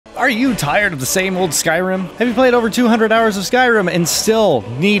Are you tired of the same old Skyrim? Have you played over 200 hours of Skyrim and still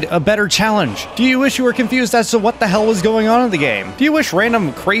need a better challenge? Do you wish you were confused as to what the hell was going on in the game? Do you wish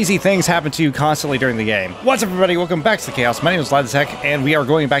random crazy things happened to you constantly during the game? What's up, everybody? Welcome back to the Chaos. My name is vlad, the-tek, and we are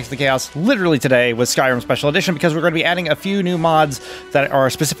going back to the Chaos literally today with Skyrim Special Edition because we're going to be adding a few new mods that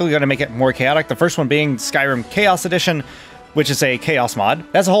are specifically going to make it more chaotic. The first one being Skyrim Chaos Edition, which is a chaos mod.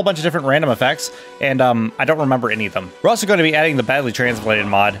 That's a whole bunch of different random effects, and I don't remember any of them. We're also going to be adding the badly translated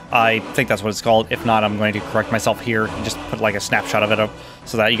mod. I think that's what it's called. If not, I'm going to correct myself here and just put like a snapshot of it up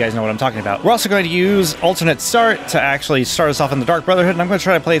so that you guys know what I'm talking about. We're also going to use alternate start to actually start us off in the Dark Brotherhood, and I'm going to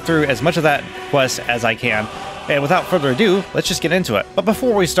try to play through as much of that quest as I can. And without further ado, let's just get into it. But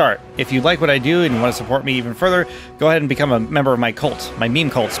before we start, if you like what I do and you want to support me even further, go ahead and become a member of my cult, my meme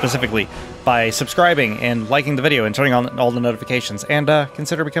cult specifically, by subscribing and liking the video and turning on all the notifications. And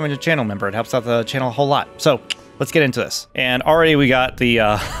consider becoming a channel member. It helps out the channel a whole lot. So let's get into this. And already we got the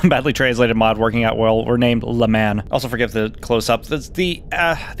badly translated mod working out well. We're named Le Man. Also forgive the close-up. The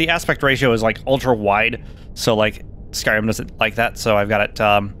aspect ratio is like ultra wide, so like Skyrim doesn't like that. So I've got it.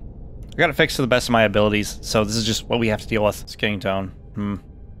 I got it fixed to the best of my abilities, so this is just what we have to deal with. Skinning tone.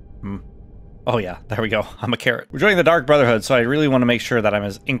 Oh yeah, there we go. I'm a carrot. We're joining the Dark Brotherhood, so I really want to make sure that I'm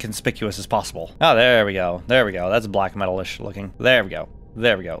as inconspicuous as possible. Oh, there we go. There we go. That's black metal-ish looking. There we go.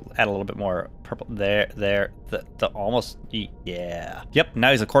 There we go. Add a little bit more purple. There. The almost, yeah. Yep,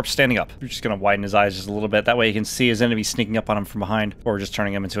 now he's a corpse standing up. We're just gonna widen his eyes just a little bit. That way you can see his enemies sneaking up on him from behind, or just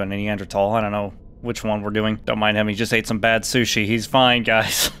turning him into a Neanderthal. I don't know which one we're doing. Don't mind him. He just ate some bad sushi. He's fine,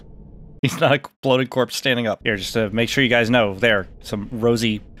 guys. He's not a bloated corpse standing up. Here, just to make sure you guys know, there, some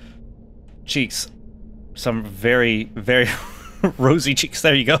rosy cheeks. Some very, very rosy cheeks.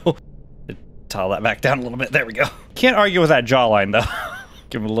 There you go. Tile that back down a little bit. There we go. Can't argue with that jawline, though.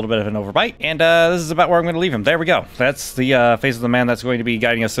 Give him a little bit of an overbite. And this is about where I'm going to leave him. There we go. That's the face of the man that's going to be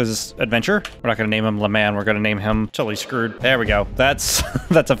guiding us through this adventure. We're not going to name him Le Man. We're going to name him Totally Screwed. There we go. That's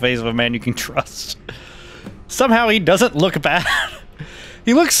a face of a man you can trust. Somehow he doesn't look bad.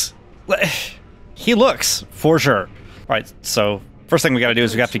 He looks for sure. All right, so first thing we got to do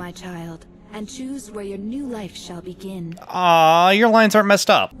is we got to... My child, and choose where your new life shall begin. Aw, your lines aren't messed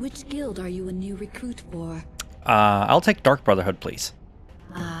up. Which guild are you a new recruit for? I'll take Dark Brotherhood, please.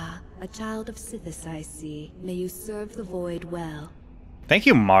 Ah, a child of Sithis, I see. May you serve the void well. Thank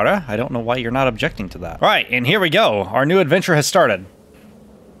you, Mara. I don't know why you're not objecting to that. All right, and here we go. Our new adventure has started.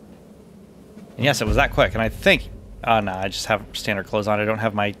 And yes, it was that quick, and I think... no, I just have standard clothes on. I don't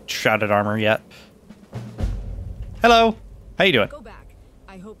have my shrouded armor yet. Hello. How you doing? Go back.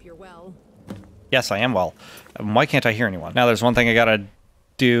 I hope you're well. Yes, I am well. Why can't I hear anyone? Now, there's one thing I gotta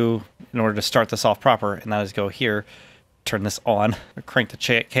do in order to start this off proper, and that is go here, turn this on, crank the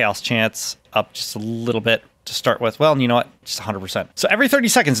chaos chance up just a little bit to start with. Well, you know what? Just 100%. So every 30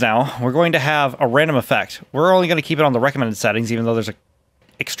 seconds now, we're going to have a random effect. We're only going to keep it on the recommended settings, even though there's an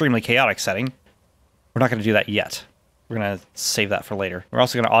extremely chaotic setting. We're not going to do that yet. We're going to save that for later. We're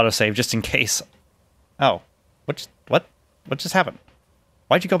also going to autosave just in case. Oh. What just happened?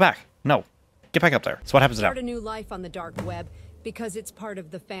 Why'd you go back? No. Get back up there. So what happens now? Start a new life on the dark web because it's part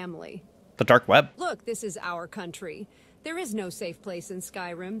of the family. The dark web? Look, this is our country. There is no safe place in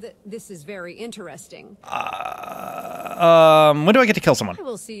Skyrim. This is very interesting. When do I get to kill someone? I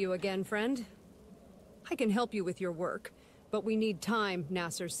will see you again, friend. I can help you with your work, but we need time,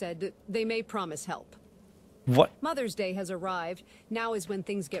 Nasser said. They may promise help. What? Mother's Day has arrived. Now is when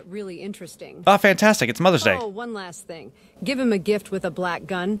things get really interesting. Oh, fantastic. It's Mother's Day. Oh, one last thing. Give him a gift with a black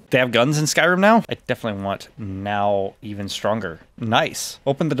gun. They have guns in Skyrim now? I definitely want now even stronger. Nice.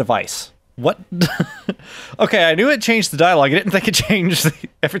 Open the device. What? Okay, I knew it changed the dialogue. I didn't think it changed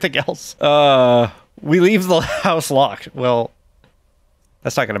everything else. We leave the house locked. Well,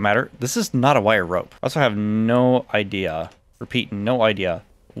 that's not going to matter. This is not a wire rope. I also have no idea. Repeat, no idea.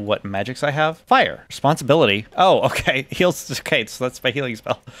 What magics I have? Fire. Responsibility. Oh, okay. Heals. Okay, so that's my healing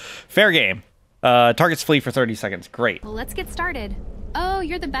spell. Fair game. Targets flee for 30 seconds. Great. Well, let's get started. Oh,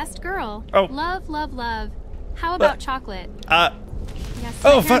 you're the best girl. Oh. Love, love, love. How about chocolate? Yes,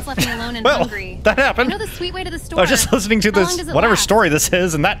 oh, my parents left me alone and well, hungry. That happened. I know the sweet way to the store. I was just listening to How long this, does it whatever last? story this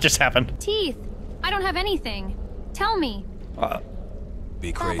is, and that just happened. Teeth. I don't have anything. Tell me.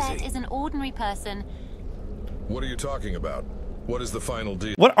 Be crazy. Babette is an ordinary person. What are you talking about? What is the final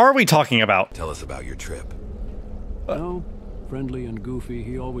deal? What are we talking about? Tell us about your trip. No, friendly and goofy,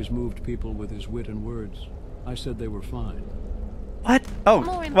 he always moved people with his wit and words. I said they were fine. What? Oh,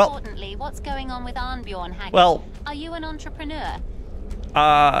 More well, importantly, what's going on with Arnbjorn Haggard? well, Are you an entrepreneur?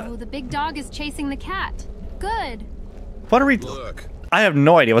 Oh, the big dog is chasing the cat. Good. what are we... Look, I have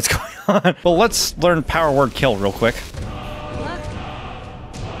no idea what's going on. Well, let's learn power word kill real quick.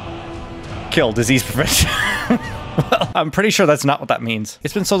 Kill disease prevention. Well, I'm pretty sure that's not what that means.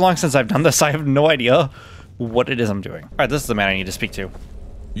 It's been so long since I've done this, I have no idea what it is I'm doing. All right, this is the man I need to speak to.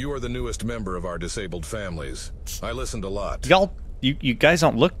 You are the newest member of our disabled families. I listened a lot. Y'all, you guys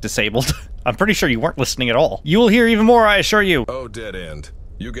don't look disabled. I'm pretty sure you weren't listening at all. You will hear even more, I assure you. Oh, dead end.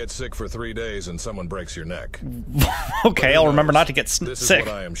 You get sick for 3 days and someone breaks your neck. Okay, I'll remember not to get sick. This is what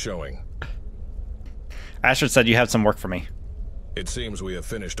I am showing. Astrid said you had some work for me. It seems we have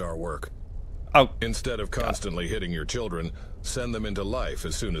finished our work. Oh. Instead of constantly hitting your children, send them into life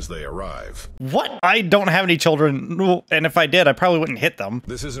as soon as they arrive. What? I don't have any children, and if I did, I probably wouldn't hit them.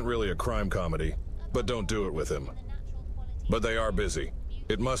 This isn't really a crime comedy, but don't do it with him. But they are busy.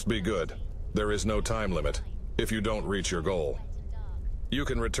 It must be good. There is no time limit if you don't reach your goal. You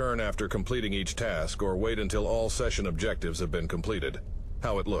can return after completing each task or wait until all session objectives have been completed.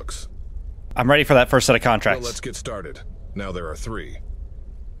 How it looks. I'm ready for that first set of contracts. Well, let's get started. Now there are 3.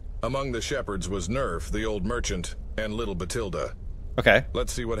 Among the shepherds was Nerf, the old merchant, and little Batilda. Okay.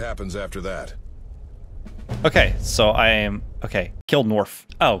 Let's see what happens after that. Okay, so I am... Okay, kill Norf.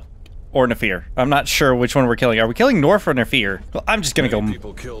 Oh, or Nafir. I'm not sure which one we're killing. Are we killing Norf or Nafir? Well, I'm just gonna go...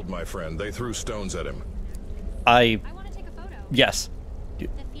 People killed my friend. They threw stones at him. I want to take a photo. Yes. The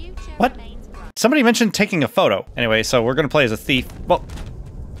future What? remains bright. Somebody mentioned taking a photo. Anyway, so we're gonna play as a thief. Well...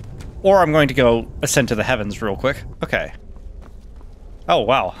 Or I'm going to go ascend to the heavens real quick. Okay. Oh,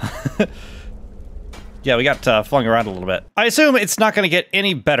 wow. Yeah, we got flung around a little bit. I assume it's not going to get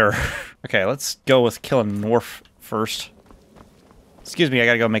any better. Okay, let's go with killing Norf first. Excuse me, I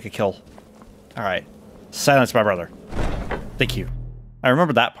gotta go make a kill. Alright. Silence my brother. Thank you. I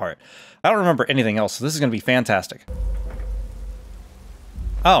remember that part. I don't remember anything else, so this is going to be fantastic.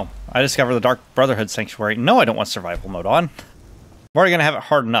 Oh, I discovered the Dark Brotherhood Sanctuary. No, I don't want survival mode on. I'm already going to have it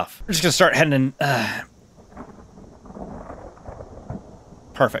hard enough. We're just going to start heading in...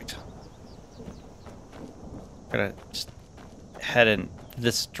 Perfect. I'm going to just head in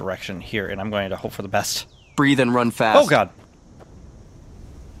this direction here, and I'm going to hope for the best. Breathe and run fast. Oh, God.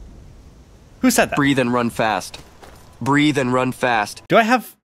 Who said that? Breathe and run fast. Breathe and run fast. Do I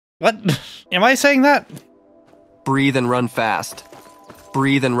have... What? Am I saying that? Breathe and run fast.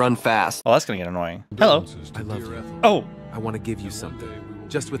 Breathe and run fast. Oh, that's going to get annoying. Hello. I love you. Oh. I want to give you something.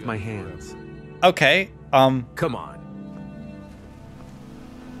 Just with my hands. Okay. Come on.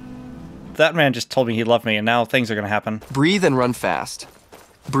 That man just told me he loved me, and now things are going to happen. Breathe and run fast.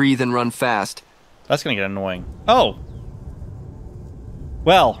 Breathe and run fast. That's going to get annoying. Oh.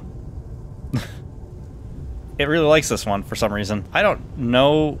 Well. It really likes this one for some reason. I don't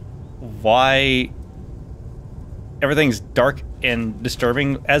know why everything's dark and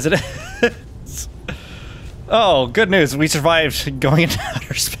disturbing as it is. Oh, good news. We survived going into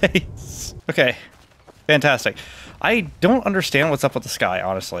outer space. Okay. Fantastic. I don't understand what's up with the sky,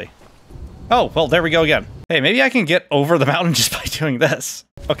 honestly. Oh, well, there we go again. Hey, maybe I can get over the mountain just by doing this.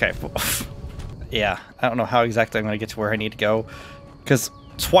 Okay. Yeah, I don't know how exactly I'm going to get to where I need to go. Because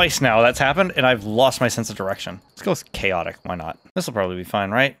twice now that's happened, and I've lost my sense of direction. Let's go with chaotic. Why not? This will probably be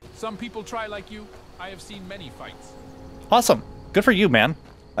fine, right? Some people try like you. I have seen many fights. Awesome. Good for you, man.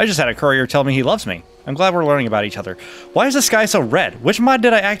 I just had a courier tell me he loves me. I'm glad we're learning about each other. Why is the sky so red? Which mod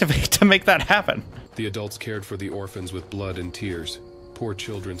did I activate to make that happen? The adults cared for the orphans with blood and tears. Poor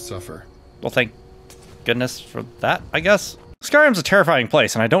children suffer. Well, thank goodness for that, I guess. Skyrim's a terrifying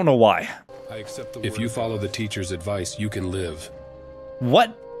place, and I don't know why. I accept the if you follow the teacher's advice, you can live. What?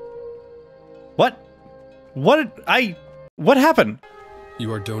 What? What happened?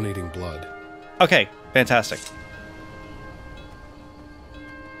 You are donating blood. Okay, fantastic.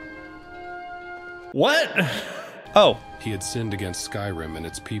 What? Oh. He had sinned against Skyrim and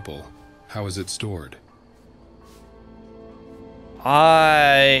its people. How is it stored?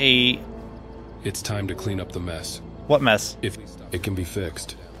 It's time to clean up the mess. What mess? If it can be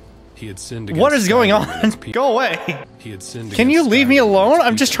fixed. He had sinned against What is going on? Skyrim Go away. He had sinned Can you against leave me Skyrim and alone? its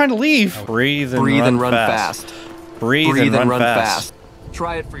I'm just people. trying to leave. Breathe and run fast. Breathe and run fast.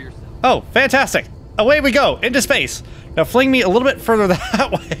 Try it for yourself. Oh, fantastic. Away we go, into space. Now fling me a little bit further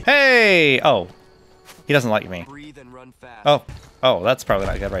that way. Hey! Oh. He doesn't like me. Breathe and run fast. Oh. Oh, that's probably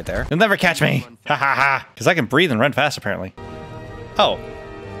not good right there. You'll never catch me. Ha ha ha. Because I can breathe and run fast, apparently. Oh.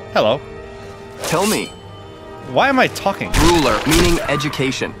 Hello. Tell me. Why am I talking? Ruler, meaning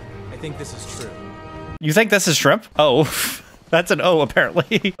education. I think this is true. You think this is shrimp? Oh. That's an O,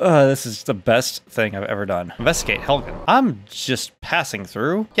 apparently. This is the best thing I've ever done. Investigate Helgen. I'm just passing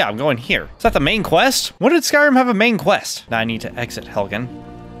through. Yeah, I'm going here. Is that the main quest? When did Skyrim have a main quest? Now I need to exit Helgen.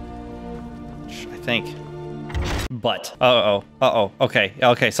 I think. But. Uh-oh. Uh-oh. Okay.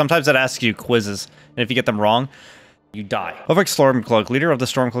 Okay. Sometimes it asks you quizzes. And if you get them wrong, You die. Ulrich Stormcloak, leader of the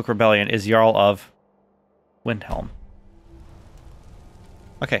Stormcloak Rebellion, is Jarl of Windhelm.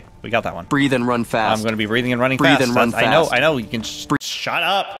 Okay, we got that one. Breathe and run fast. I'm going to be breathing and running Breathe fast. and run fast. I know. You can shut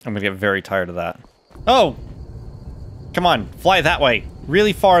up. I'm going to get very tired of that. Oh! Come on, fly that way.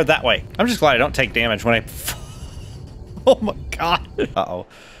 Really far that way. I'm just glad I don't take damage when I... Oh my god. Uh-oh.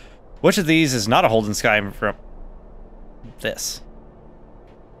 Which of these is not a Holden Sky from... This.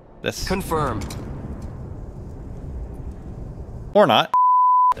 This. Confirm. Or not.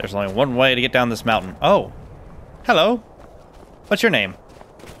 There's only one way to get down this mountain. Oh. Hello. What's your name?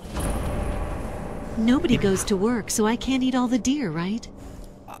 Nobody goes to work, so I can't eat all the deer, right?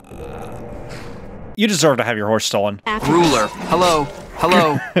 You deserve to have your horse stolen. Ruler. Hello.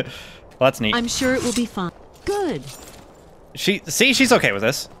 Hello. Well, that's neat. I'm sure it will be fun. Good. See, she's okay with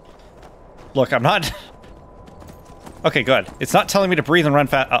this. Look, I'm not... Okay, good. It's not telling me to breathe and run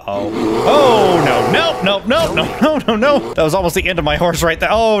fast. Uh-oh. Oh, no. No. That was almost the end of my horse right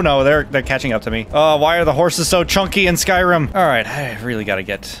there. Oh, no, they're catching up to me. Oh, why are the horses so chunky in Skyrim? All right, I really got to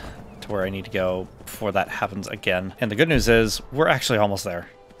get to where I need to go before that happens again. And the good news is, we're actually almost there.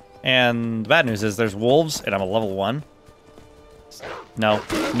 And the bad news is, there's wolves, and I'm a level 1. No,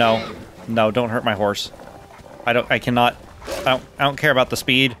 don't hurt my horse. I don't care about the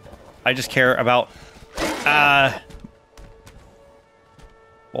speed. I just care about,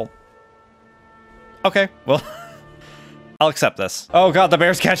 well, okay, well, I'll accept this. Oh god, the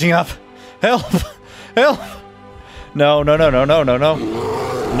bear's catching up. Help! Help! No. No,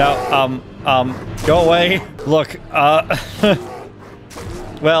 go away. Look,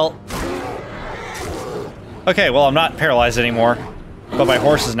 well, okay, well, I'm not paralyzed anymore, but my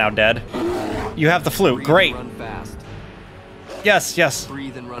horse is now dead. You have the flu. Great. Yes.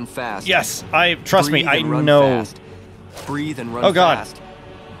 Breathe and run fast. Yes, trust me, I know. Fast. Breathe and run oh god. fast.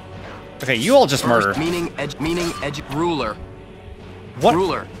 Okay, you all just murder. Meaning edge ruler. What?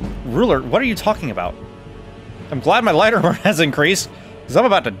 Ruler, what are you talking about? I'm glad my lighter burn has increased, because I'm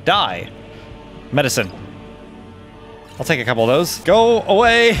about to die. Medicine. I'll take a couple of those. Go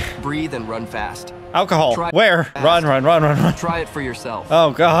away. Breathe and run fast. Alcohol. Where? Fast. Run. Try it for yourself.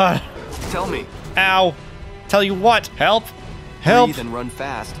 Oh god. Tell me. Ow. Tell you what. Help. Breathe and run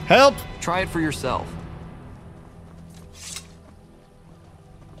fast. Help. Try it for yourself.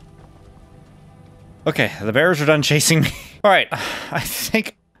 Okay, the bears are done chasing me. All right, I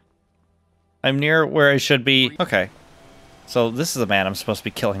think I'm near where I should be. Okay, so this is the man I'm supposed to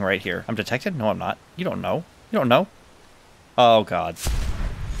be killing right here. I'm detected? No, I'm not. You don't know. You don't know. Oh, God.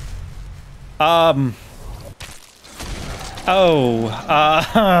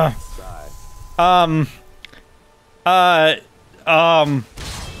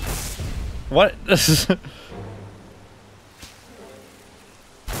 What?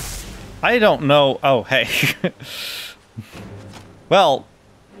 I don't know. Oh, hey. Well,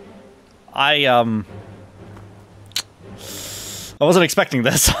 I wasn't expecting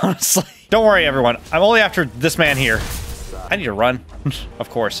this, honestly. Don't worry, everyone. I'm only after this man here. I need to run. Of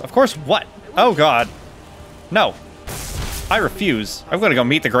course. Of course, what? Oh, God. No. I refuse. I'm gonna go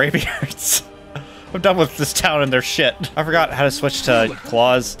meet the Greybeards. I'm done with this town and their shit. I forgot how to switch to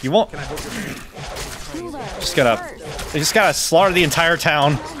claws. You won't... You just gotta slaughter the entire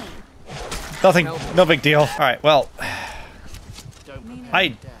town. Nothing, no big deal. Alright, well...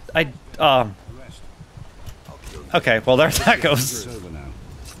 Okay, well there that goes.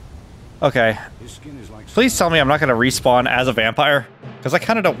 Okay. Please tell me I'm not gonna respawn as a vampire, because I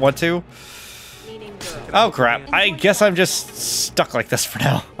kinda don't want to. Oh crap, I guess I'm just stuck like this for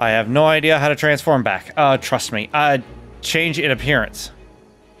now. I have no idea how to transform back. Trust me. Change in appearance.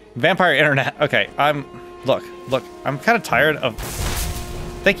 Vampire internet. Okay, look, I'm kinda tired of...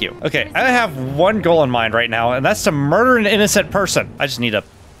 Thank you. Okay, I have one goal in mind right now, and that's to murder an innocent person. I just need to...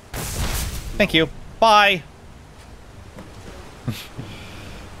 Thank you. Bye.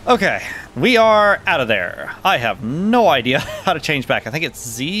 Okay, we are out of there. I have no idea how to change back. I think it's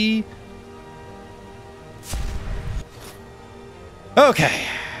Z. Okay.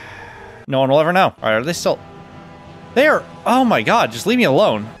 No one will ever know. All right, are they still... They are... Oh my god, just leave me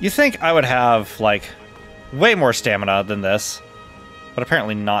alone. You think I would have, like, way more stamina than this. But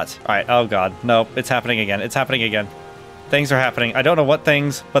apparently not. Alright, oh god. No, it's happening again. It's happening again. Things are happening. I don't know what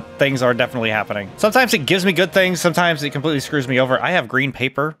things, but things are definitely happening. Sometimes it gives me good things. Sometimes it completely screws me over. I have green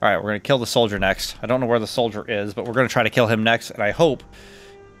paper. Alright, we're gonna kill the soldier next. I don't know where the soldier is, but we're gonna try to kill him next, and I hope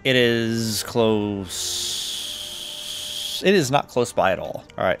it is close. It is not close by at all.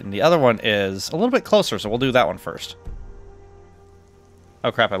 Alright, and the other one is a little bit closer, so we'll do that one first.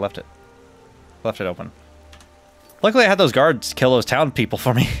 Oh crap, I left it. Left it open. Luckily, I had those guards kill those town people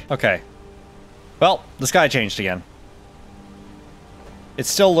for me. Okay. Well, the sky changed again. It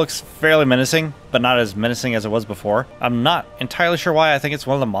still looks fairly menacing, but not as menacing as it was before. I'm not entirely sure why. I think it's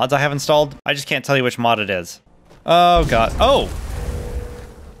one of the mods I have installed. I just can't tell you which mod it is. Oh god. Oh!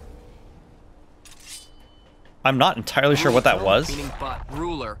 I'm not entirely sure what that was. Meaning but,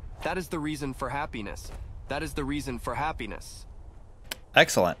 ruler. That is the reason for happiness. That is the reason for happiness.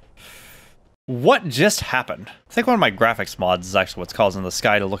 Excellent. What just happened? I think one of my graphics mods is actually what's causing the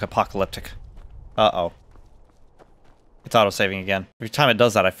sky to look apocalyptic. Uh-oh. It's auto-saving again. Every time it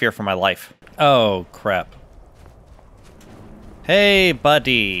does that, I fear for my life. Oh, crap. Hey,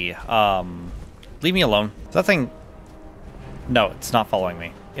 buddy. Leave me alone. Is that thing... No, it's not following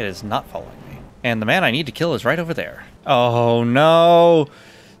me. It is not following me. And the man I need to kill is right over there. Oh, no.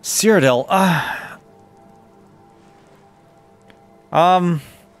 Cyrodiil.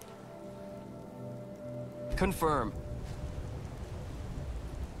 Confirm.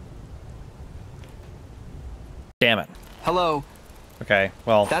 Damn it. Hello. Okay,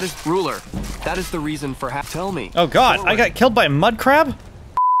 well... That is ruler. That is the reason for Tell me. Oh god, forward. I got killed by a mud crab?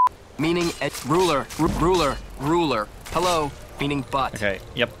 Meaning ruler. Ruler. Hello. Meaning but. Okay,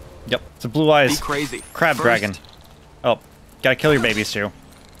 yep. It's a blue eyes. Be crazy. Crab First. dragon. Oh, gotta kill your babies too.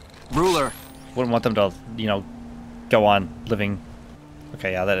 Ruler. Wouldn't want them to, you know, go on living.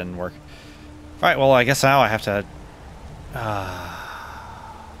 Okay, yeah, that didn't work. Alright, well, I guess now I have to...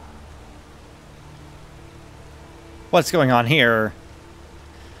 What's going on here?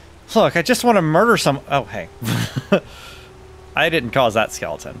 Look, I just want to murder some... Oh, hey. I didn't cause that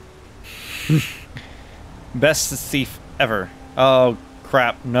skeleton. Best thief ever. Oh,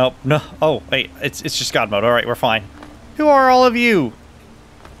 crap. Nope. No. Oh, wait. It's just God mode. Alright, we're fine. Who are all of you?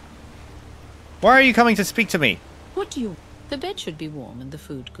 Why are you coming to speak to me? What do you... The bed should be warm and the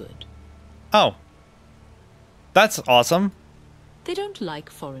food good. Oh. That's awesome. They don't like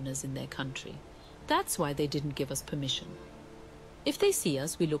foreigners in their country. That's why they didn't give us permission. If they see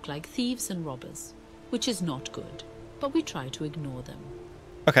us, we look like thieves and robbers, which is not good, but we try to ignore them.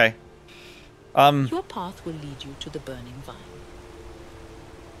 Okay. Your path will lead you to the burning vine.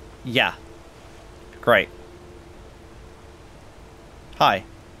 Yeah. Great. Hi.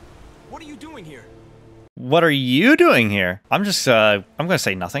 What are you doing here? What are you doing here? I'm just, I'm gonna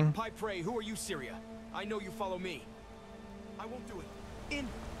say nothing. Pie pray, who are you, Syria? I know you follow me. I won't do it.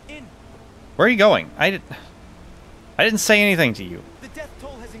 In. Where are you going? I didn't say anything to you. The death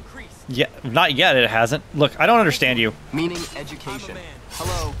toll has increased. Yeah, not yet it hasn't. Look, I don't understand you. Meaning education.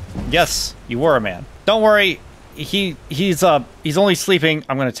 Hello. Yes, you were a man. Don't worry. He's only sleeping.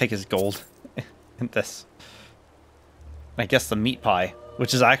 I'm gonna take his gold. And this. I guess the meat pie,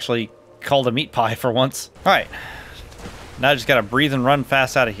 which is actually called a meat pie for once. Alright. Now I just gotta breathe and run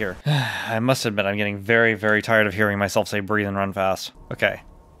fast out of here. I must admit I'm getting very, very tired of hearing myself say breathe and run fast. Okay.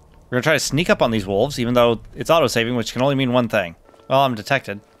 We're gonna try to sneak up on these wolves, even though it's auto-saving, which can only mean one thing. Well, I'm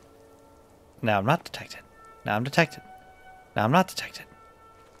detected. Now I'm not detected. Now I'm detected. Now I'm not detected.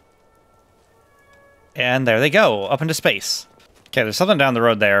 And there they go, up into space. Okay, there's something down the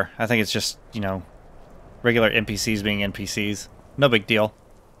road there. I think it's just, you know, regular NPCs being NPCs. No big deal.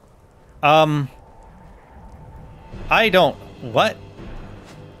 I don't... What?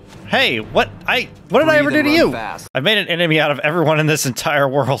 Hey, what did I ever do to you? Fast. I've made an enemy out of everyone in this entire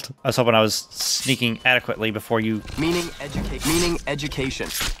world. I was hoping I was sneaking adequately before you... Meaning education.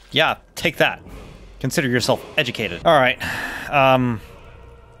 Yeah, take that. Consider yourself educated. Alright.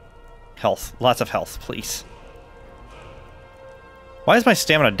 Health. Lots of health, please. Why is my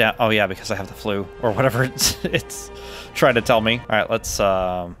stamina down? Oh yeah, because I have the flu. Or whatever it's trying to tell me. Alright, let's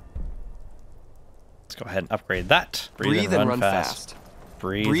go ahead and upgrade that. Breathe and run fast.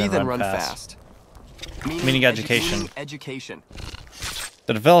 Breathe and run fast. Meaning education. Education.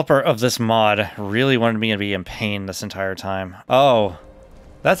 The developer of this mod really wanted me to be in pain this entire time. Oh,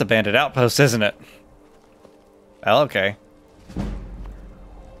 that's a bandit outpost, isn't it? Well, okay.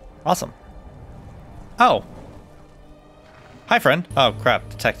 Awesome. Oh. Hi, friend. Oh, crap.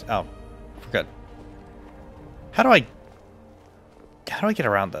 Detect. Oh, we're good. How do I get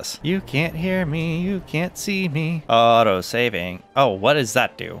around this? You can't hear me, you can't see me. Auto saving. Oh, what does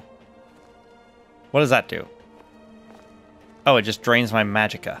that do? What does that do? Oh, it just drains my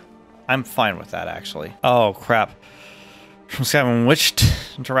magicka. I'm fine with that, actually. Oh, crap. From Skyrim, which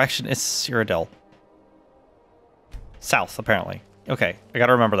direction is Cyrodiil? South, apparently. Okay, I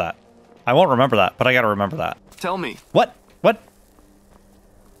gotta remember that. I won't remember that, but I gotta remember that. Tell me. What?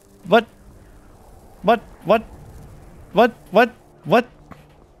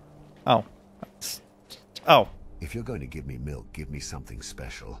 Oh. Oh. If you're going to give me milk, give me something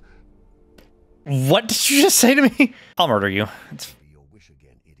special. What did you just say to me? I'll murder you. It's... Your wish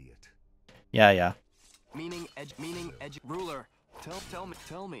again, idiot. Yeah. Meaning ruler.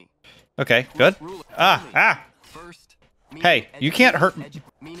 Tell me. Okay, good. Ah! First, Hey, you can't hurt me.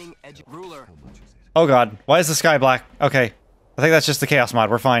 Ruler. Oh god, why is the sky black? Okay, I think that's just the chaos mod.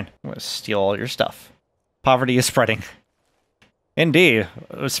 We're fine. I'm gonna steal all your stuff. Poverty is spreading. Indeed,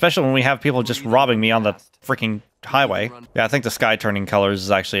 especially when we have people just robbing me on the freaking highway. Yeah, I think the sky turning colors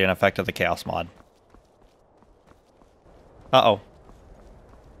is actually an effect of the chaos mod. Uh-oh.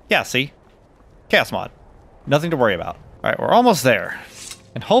 Yeah, see? Chaos mod. Nothing to worry about. Alright, we're almost there.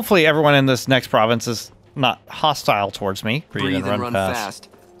 And hopefully everyone in this next province is not hostile towards me. Breathe and run fast.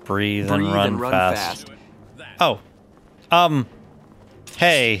 Breathe and run fast. Oh.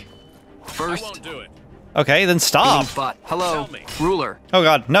 Hey. First. I won't do it. Okay, then stop. Hello, ruler. Oh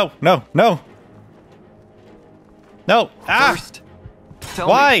god, no, no, no. No. Ah! First.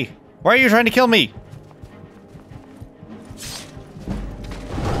 Why? Why are you trying to kill me?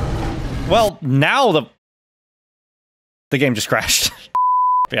 Well, now the game just crashed.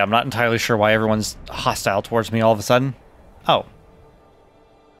 Yeah, I'm not entirely sure why everyone's hostile towards me all of a sudden. Oh.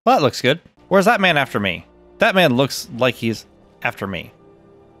 Well, that looks good. Where's that man after me? That man looks like he's after me.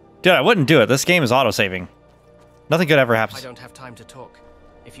 Dude, I wouldn't do it. This game is auto-saving. Nothing good ever happens. I don't have time to talk.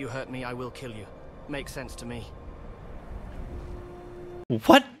 If you hurt me, I will kill you. Makes sense to me.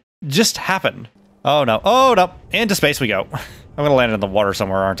 What just happened? Oh no. Oh no. Into space we go. I'm gonna land in the water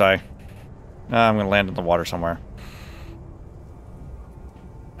somewhere, aren't I? I'm gonna land in the water somewhere.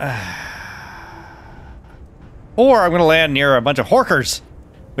 Or I'm gonna land near a bunch of horkers,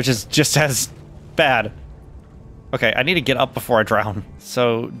 which is just as bad. Okay, I need to get up before I drown.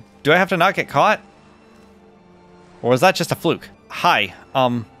 So, do I have to not get caught? Or was that just a fluke? Hi,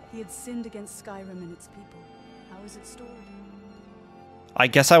 He had sinned against Skyrim and its people. How is it stored? I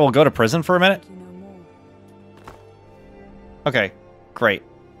guess I will go to prison for a minute? You know more. Okay, great.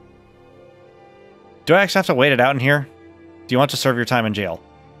 Do I actually have to wait it out in here? Do you want to serve your time in jail?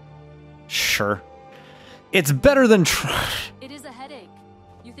 Sure. It's better than It is a headache.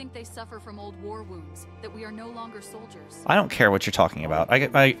 You think they suffer from old war wounds, that we are no longer soldiers. I don't care what you're talking about.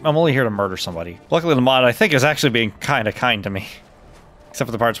 I'm only here to murder somebody. Luckily, the mod, I think, is actually being kind of kind to me. Except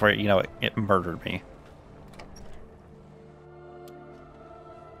for the parts where, you know, it murdered me.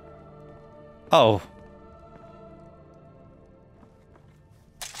 Oh.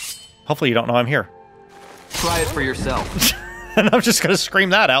 Hopefully you don't know I'm here. Try it for yourself. And I'm just gonna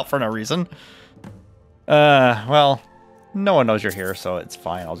scream that out for no reason. Well, no one knows you're here, so it's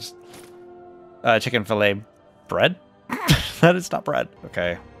fine. I'll just... chicken fillet bread? That is not bread.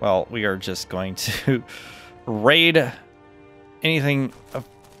 Okay, well, we are just going to raid anything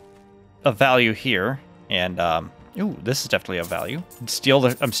of value here. And, ooh, this is definitely of value.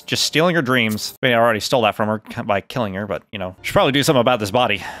 I'm just stealing her dreams. I mean, I already stole that from her by killing her, but, you know, should probably do something about this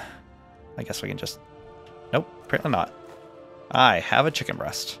body. I guess we can just... Nope, apparently not. I have a chicken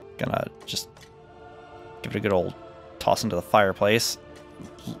breast. Gonna just give it a good old toss into the fireplace.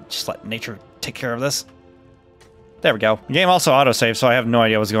 Just let nature take care of this. There we go. The game also autosave, so I have no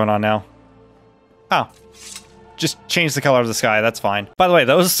idea what's going on now. Oh. Just change the color of the sky, that's fine. By the way,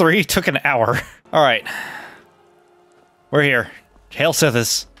 those three took an hour. Alright. We're here. Hail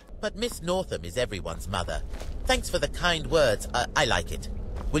Sithis. But Miss Northam is everyone's mother. Thanks for the kind words. I like it.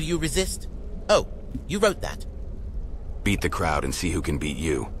 Will you resist? Oh, you wrote that. Beat the crowd and see who can beat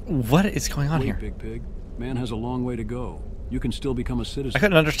you. What is going on here? Big Pig. Man has a long way to go. You can still become a citizen. I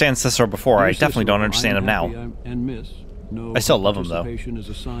couldn't understand Cicero before. I definitely don't understand him now. And miss. No, I still love him though. Participation is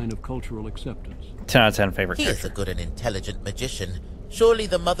a sign of cultural acceptance. 10 out of 10 favorite He character. is a good and intelligent magician. Surely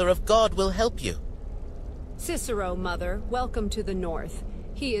the Mother of God will help you. Cicero, Mother, welcome to the North.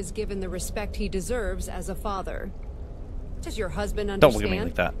 He is given the respect he deserves as a father. Does your husband understand? Don't look at me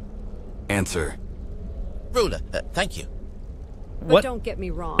like that. Answer. Ruler, thank you. But what? Don't get me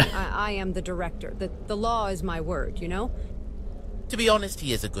wrong. I am the director. The law is my word, you know? To be honest,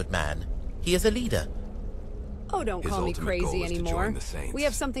 he is a good man. He is a leader. Oh, don't call me crazy anymore. We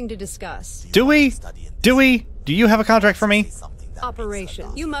have something to discuss. Do we? Do we? Do you have a contract for me?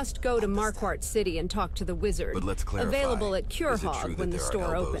 Operation. You must go to Marquardt City and talk to the wizard. But let's clarify. Available at Curehog when the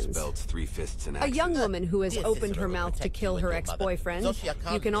store opens. Belts, 3 fists, and A axes? young woman who has opened her mouth to kill her ex-boyfriend.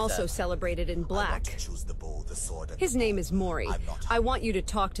 You can also celebrate it in black. His name is Mori. I want you to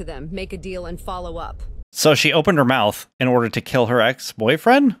talk to them, make a deal, and follow up. So she opened her mouth in order to kill her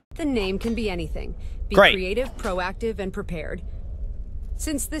ex-boyfriend? The name can be anything. Be Great. creative, proactive, and prepared.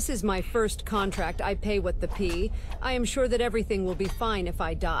 Since this is my first contract, I pay what the P. I am sure that everything will be fine if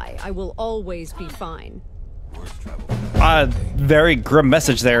I die. I will always be fine. Very grim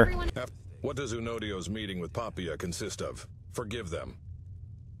message there. What does Unodio's meeting with Papia consist of? Forgive them.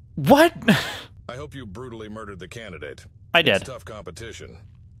 What? I hope you brutally murdered the candidate. I did. It's tough competition.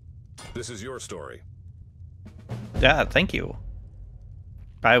 This is your story. Yeah, thank you.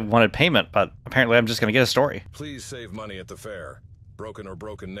 I wanted payment, but apparently I'm just gonna get a story. Please save money at the fair. Broken or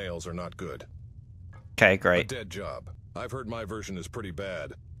broken nails are not good. Okay, great. A dead job. I've heard my version is pretty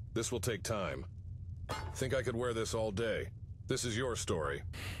bad. This will take time. Think I could wear this all day? This is your story.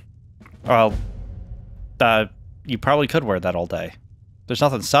 Well, you probably could wear that all day. There's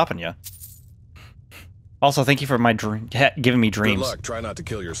nothing stopping you. Also, thank you for my giving me dreams. Good luck. Try not to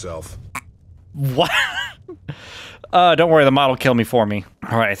kill yourself. What? Don't worry, the mod will kill me for me.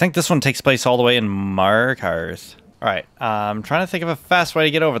 Alright, I think this one takes place all the way in Markarth. Alright, I'm trying to think of a fast way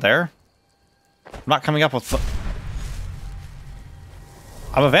to get over there. I'm not coming up with...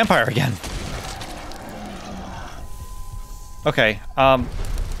 I'm a vampire again. Okay,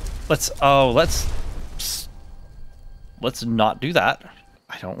 let's not do that.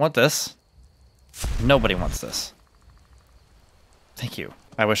 I don't want this. Nobody wants this. Thank you.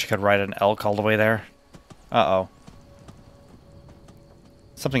 I wish I could ride an elk all the way there. Uh-oh.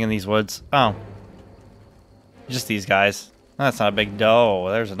 Something in these woods. Oh. Just these guys. That's not a big doe.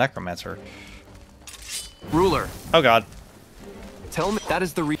 There's a necromancer. Ruler. Oh god. Tell me that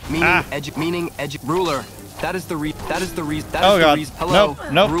is the meaning ruler. That is the oh god. Hello.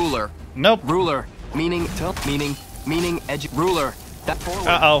 Nope. Ruler. Nope. Ruler. Meaning ruler. That forward.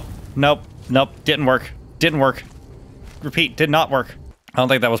 Uh-oh. Nope. Nope. Didn't work. Didn't work. Repeat, did not work. I don't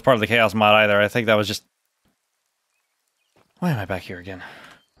think that was part of the chaos mod either. I think that was just... Why am I back here again?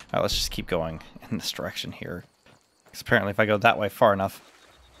 Alright, let's just keep going in this direction here. Because apparently if I go that way far enough,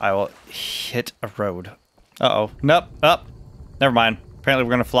 I will hit a road. Uh-oh. Nope. Up. Never mind. Apparently we're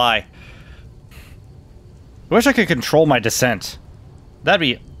going to fly. I wish I could control my descent. That'd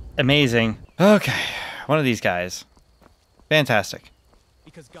be amazing. Okay. One of these guys. Fantastic.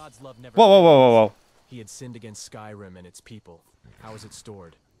 Because God's love never whoa, whoa, whoa, whoa, whoa. He had sinned against Skyrim and its people. How is it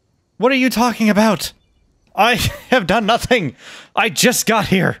stored? What are you talking about? I have done nothing. I just got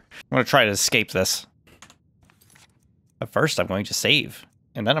here. I'm going to try to escape this. But first, I'm going to save.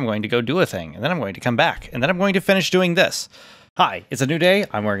 And then I'm going to go do a thing. And then I'm going to come back. And then I'm going to finish doing this. Hi, it's a new day.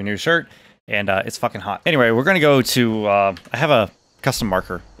 I'm wearing a new shirt. And it's fucking hot. Anyway, we're going to go to... I have a custom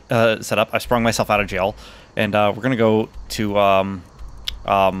marker set up. I sprung myself out of jail. And we're going to go to...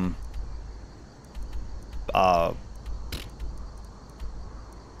 I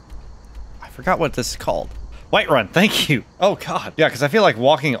forgot what this is called. Whiterun, thank you. Oh god. Yeah, because I feel like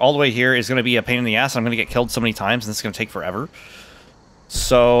walking all the way here is going to be a pain in the ass. I'm going to get killed so many times, and this is going to take forever.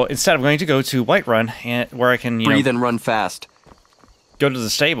 So instead, I'm going to go to Whiterun, and where I can, breathe and run fast. Go to the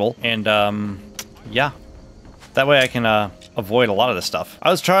stable, and yeah, that way I can avoid a lot of this stuff. I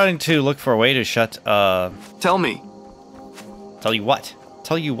was trying to look for a way to shut. Tell me. Tell you what?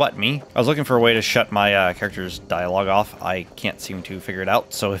 Tell you what, me? I was looking for a way to shut my character's dialogue off. I can't seem to figure it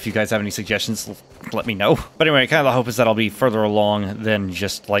out, so if you guys have any suggestions, let me know. But anyway, kind of the hope is that I'll be further along than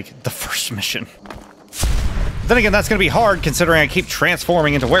just, like, the first mission. Then again, that's going to be hard, considering I keep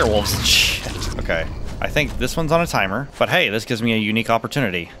transforming into werewolves. Shit. Okay, I think this one's on a timer, but hey, this gives me a unique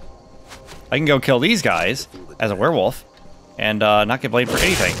opportunity. I can go kill these guys as a werewolf, and not get blamed for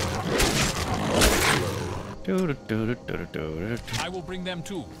anything. I will bring them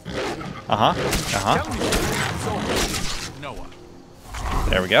too. Noah.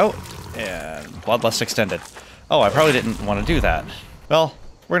 There we go. And Bloodlust extended. Oh, I probably didn't want to do that. Well,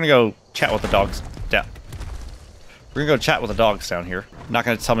 we're gonna go chat with the dogs down. We're gonna go chat with the dogs down here. Not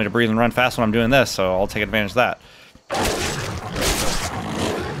gonna tell me to breathe and run fast when I'm doing this, so I'll take advantage of that.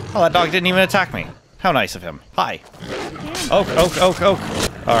 Oh, that dog didn't even attack me. How nice of him. Hi. Oak, oak, oak, oak.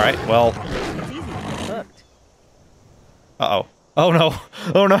 Alright, well... Uh-oh. Oh no.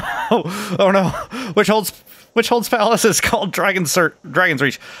 Oh no. Oh no. Which holds palace is called Dragon's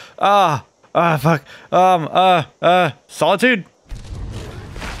Reach. Fuck. Solitude?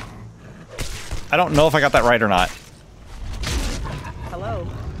 I don't know if I got that right or not. Hello.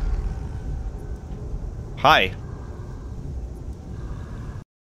 Hi.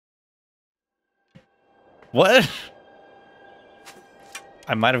 What?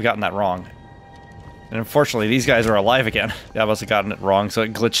 I might have gotten that wrong. And unfortunately, these guys are alive again. Yeah, I must have gotten it wrong, so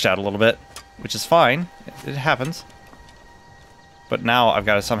it glitched out a little bit. Which is fine. It happens. But now I've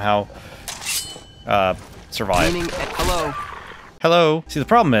got to somehow survive. Hello. Hello. See, the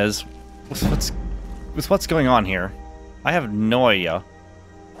problem is, with what's going on here, I have no idea.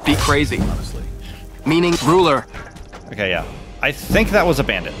 Be crazy. Honestly. Meaning ruler. Okay, yeah. I think that was a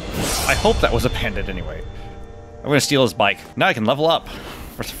bandit. I hope that was a bandit anyway. I'm going to steal his bike. Now I can level up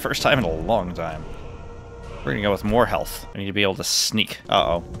for the first time in a long time. We're gonna go with more health. I need to be able to sneak.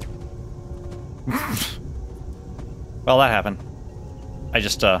 Uh-oh. Well, that happened. I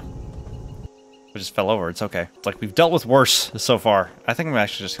just fell over. It's okay. It's like we've dealt with worse so far. I think I'm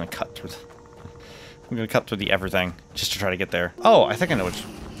actually just gonna cut through I'm gonna cut through the everything just to try to get there. Oh, I think I know which.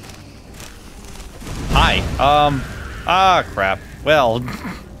 Hi. Ah, crap. Well.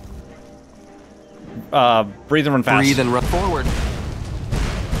 Breathe and run fast. Breathe and run forward.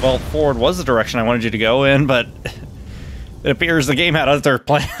 Well, forward was the direction I wanted you to go in, but it appears the game had other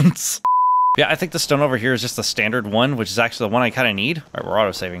plans. Yeah, I think the stone over here is just the standard one, which is actually the one I kind of need. All right, we're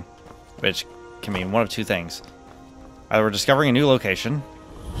auto-saving, which can mean one of two things. Either we're discovering a new location,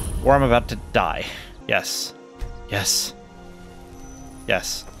 or I'm about to die. Yes. Yes.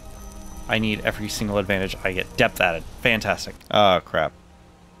 Yes. I need every single advantage I get. Depth added. Fantastic. Oh, crap.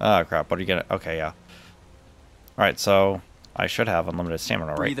 Oh, crap. What are you gonna... Okay, yeah. Alright, so... I should have unlimited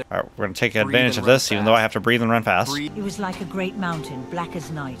stamina, right? Alright, we're gonna take advantage of this, even though I have to breathe and run fast. It was like a great mountain, black as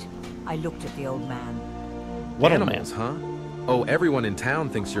night. I looked at the old man. What Animals, huh? Oh, everyone in town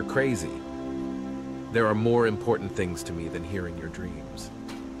thinks you're crazy. There are more important things to me than hearing your dreams.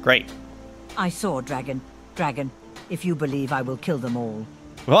 Great. I saw a dragon. Dragon, if you believe, I will kill them all.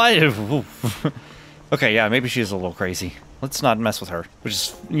 Well, okay, yeah, maybe she's a little crazy. Let's not mess with her. Which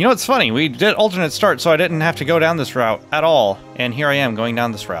is, you know, it's funny. We did alternate start, so I didn't have to go down this route at all. And here I am going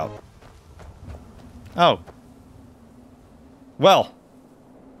down this route. Oh. Well.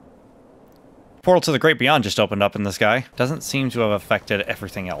 Portal to the Great Beyond just opened up in this guy. Doesn't seem to have affected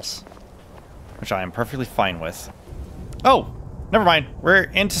everything else. Which I am perfectly fine with. Oh! Never mind. We're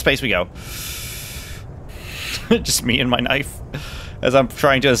into space we go. Just me and my knife. As I'm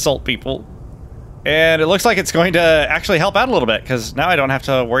trying to assault people. And it looks like it's going to actually help out a little bit, because now I don't have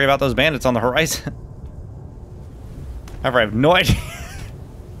to worry about those bandits on the horizon. However, I have no idea.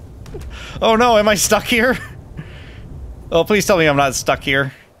 Oh no, am I stuck here? Oh, please tell me I'm not stuck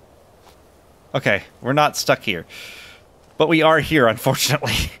here. Okay, we're not stuck here. But we are here,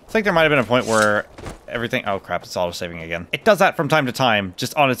 unfortunately. I think there might have been a point where everything... Oh crap, it's auto-saving again. It does that from time to time,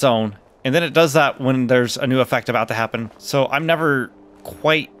 just on its own. And then it does that when there's a new effect about to happen. So I'm never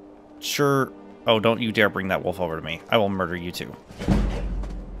quite sure... Oh, don't you dare bring that wolf over to me. I will murder you too.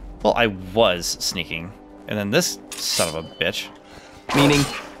 Well, I was sneaking. And then this son of a bitch. Meaning,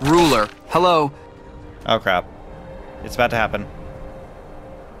 ruler. Hello. Oh, crap. It's about to happen.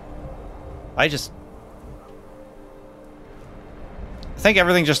 I think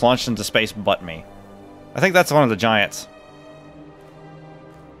everything just launched into space but me. I think that's one of the giants.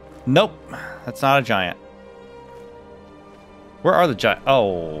 Nope. That's not a giant. Where are the giants?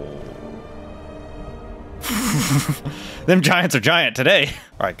 Oh... Them giants are giant today.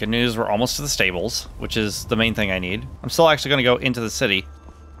 Alright, good news. We're almost to the stables, which is the main thing I need. I'm still actually going to go into the city.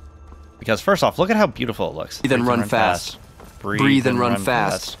 Because first off, look at how beautiful it looks. Breathe and run fast. Breathe and run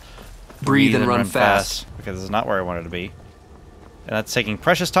fast. Breathe and run fast. Okay, this is not where I wanted to be. And that's taking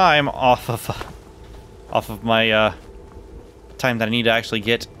precious time off of my time that I need to actually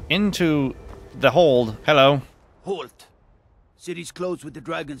get into the hold. Hello. Halt. City's closed with the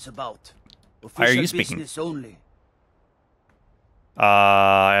dragons about. Why are you speaking? Business only.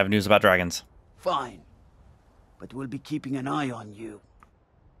 I have news about dragons. Fine. But we'll be keeping an eye on you.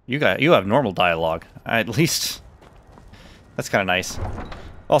 You have normal dialogue. At least that's kind of nice.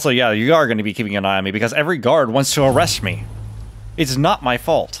 Also, yeah, you are going to be keeping an eye on me because every guard wants to arrest me. It's not my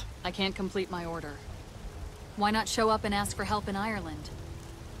fault. I can't complete my order. Why not show up and ask for help in Ireland?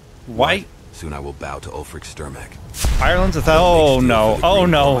 Why? Soon I will bow to Ulfric Sturmek. Ireland's a oh no. Oh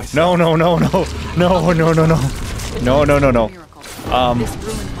no. No, no, no, no. No, no, no, no. No, no, no, no. This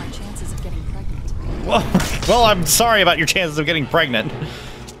ruined my chances of getting pregnant. Well, I'm sorry about your chances of getting pregnant.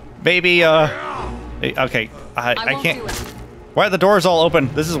 Baby, okay. I can't. Why are the doors all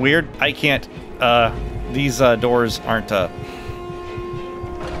open? This is weird. I can't, these, doors aren't,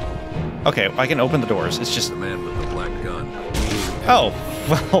 Okay, I can open the doors. It's just... The man with the black gun. Oh,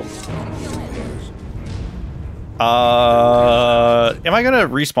 well... am I gonna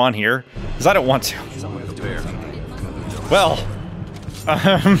respawn here? Because I don't want to. Well,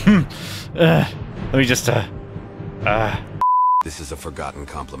 let me just, This is a forgotten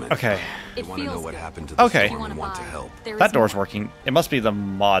compliment. Okay. You want to know what happened to the storm and want to help. That door's working. It must be the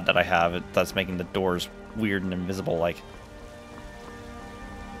mod that I have that's making the doors weird and invisible, like.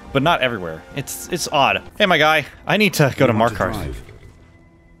 But not everywhere. It's odd. Hey, my guy, I need to go to Markarth.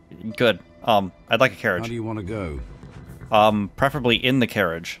 Good. I'd like a carriage. How do you want to go? Preferably in the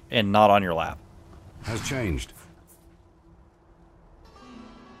carriage and not on your lap. Has changed.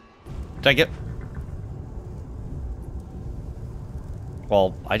 Did I get...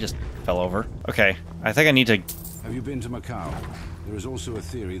 Well, I just fell over. Okay, I think I need to... Have you been to Macau? There is also a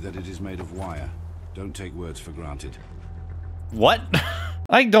theory that it is made of wire. Don't take words for granted. What?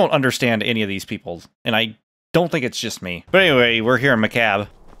 I don't understand any of these people, and I don't think it's just me. But anyway, we're here in Macab.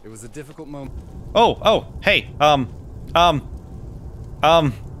 It was a difficult moment. Oh, hey,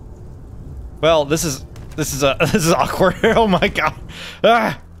 well, this is awkward. Oh my god.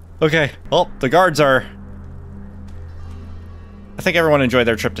 Ah, okay. Well, the guards are... I think everyone enjoyed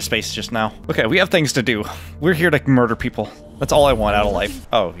their trip to space just now. Okay, we have things to do. We're here to murder people. That's all I want out of life.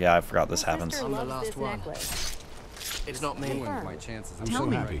 Oh, yeah, I forgot this happens. I'm the last one. It's not me. I'm so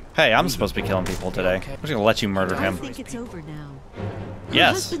happy. Hey, I'm supposed to be killing people today. I'm just gonna let you murder him. I think it's over now. Her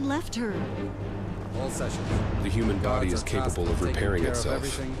Yes. husband left her. All sessions. The human body is capable of repairing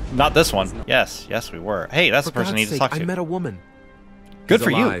itself. Not this one. Yes, yes, we were. Hey, that's the person I need to talk to. I met a woman. Good He's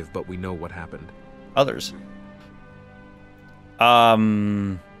for you. alive, but we know what happened. Others. I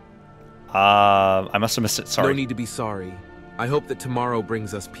must have missed it. Sorry. No need to be sorry. I hope that tomorrow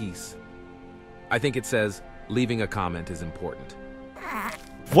brings us peace. I think it says leaving a comment is important.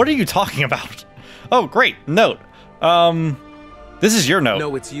 What are you talking about? Oh, great. Note. This is your note.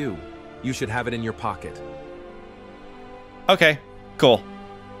 No, it's you. You should have it in your pocket. Okay, cool.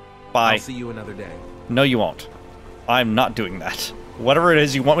 Bye. I'll see you another day. No, you won't. I'm not doing that. Whatever it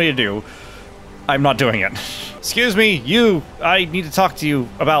is you want me to do, I'm not doing it. Excuse me, you. I need to talk to you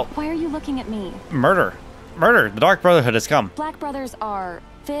about... Why are you looking at me? Murder. Murder. The Dark Brotherhood has come. Black brothers are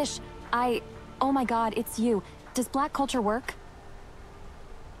fish. Oh my god, it's you. Does black culture work?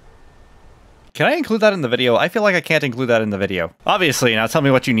 Can I include that in the video? I feel like I can't include that in the video. Obviously, now tell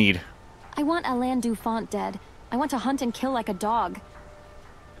me what you need. I want Alain Dufont dead. I want to hunt and kill like a dog.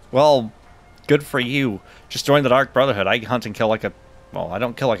 Well, good for you. Just join the Dark Brotherhood. I hunt and kill like a... Well, I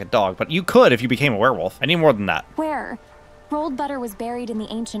don't kill like a dog, but you could if you became a werewolf. I need more than that. Where? Rolled butter was buried in the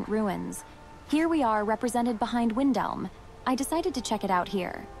ancient ruins. Here we are, represented behind Windelm. I decided to check it out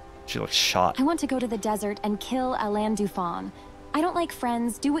here. She looks shot. I want to go to the desert and kill Alain Dufont. I don't like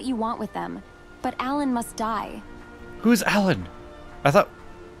friends, do what you want with them. But Alan must die. Who's Alan? I thought...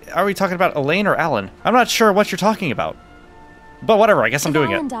 Are we talking about Elaine or Alan? I'm not sure what you're talking about. But whatever, I guess I'm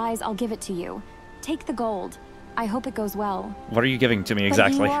doing it. If Alan dies, I'll give it to you. Take the gold. I hope it goes well. What are you giving to me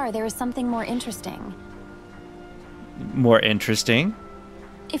exactly? But you are, there is something more interesting. More interesting?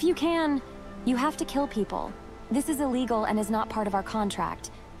 If you can, you have to kill people. This is illegal and is not part of our contract.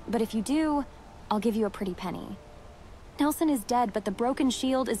 But if you do, I'll give you a pretty penny. Nelson is dead, but the broken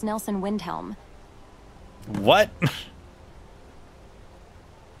shield is Nelson Windhelm. What?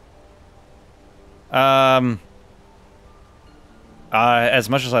 As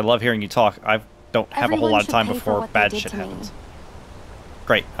much as I love hearing you talk, I don't have a whole lot of time before bad shit happens.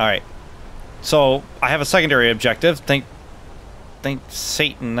 Great, alright. So, I have a secondary objective. Thank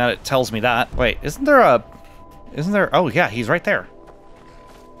Satan that it tells me that. Wait, isn't there... Oh, yeah, he's right there.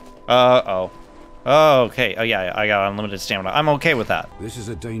 Oh, okay. Oh, yeah, I got unlimited stamina. I'm okay with that. This is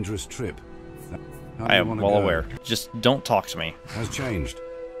a dangerous trip. I am well aware. Just don't talk to me. Has changed.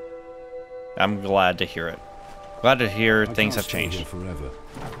 I'm glad to hear it. Glad to hear things have changed. Forever.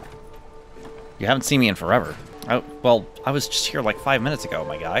 You haven't seen me in forever. Well, I was just here like 5 minutes ago,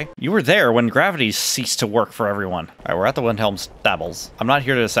 my guy. You were there when gravity ceased to work for everyone. Alright, we're at the Windhelm Stables. I'm not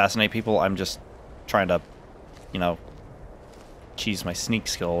here to assassinate people. I'm just trying to, you know, cheese my sneak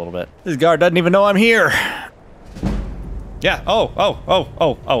skill a little bit. This guard doesn't even know I'm here. Yeah.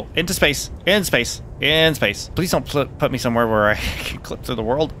 Oh. Into space. In space. In space. Please don't put me somewhere where I can clip through the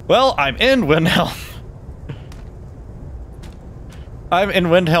world. Well, I'm in Windhelm. I'm in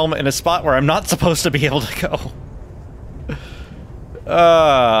Windhelm in a spot where I'm not supposed to be able to go.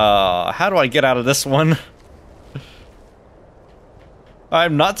 How do I get out of this one?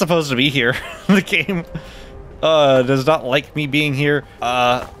 I'm not supposed to be here. The game does not like me being here.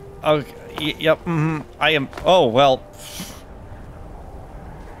 Okay, yep, I am. Oh, well.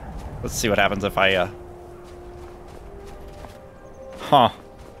 Let's see what happens if I, Huh.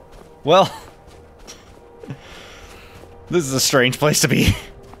 Well. This is a strange place to be.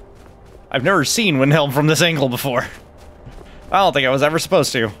 I've never seen Windhelm from this angle before. I don't think I was ever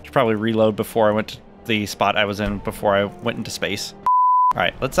supposed to. Should probably reload before I went to the spot I was in before I went into space.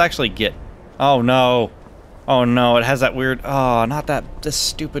 Alright, let's actually get... Oh no. Oh no, it has that weird... Oh, not that... This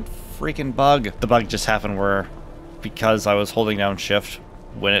stupid freaking bug. The bug just happened where... Because I was holding down shift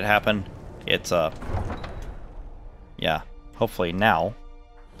when it happened, it's, yeah. Hopefully now,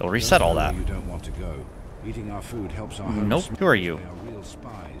 they'll reset all that. You don't want to go. Eating our food helps our Nope. Who are you?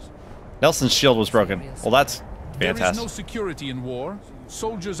 Nelson's shield was broken. Well, that's fantastic. There is no security in war.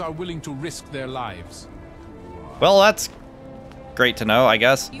 Soldiers are willing to risk their lives. Well, that's great to know, I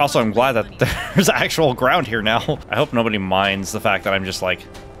guess. Also, I'm glad that there's actual ground here now. I hope nobody minds the fact that I'm just, like,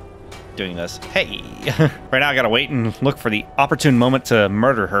 doing this. Hey! Right now I gotta wait and look for the opportune moment to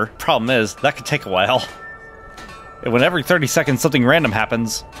murder her. Problem is, that could take a while. And when every 30 seconds something random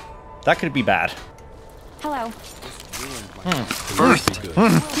happens, that could be bad. Hello. First,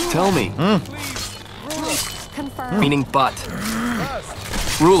 tell me. Confirm. Meaning but.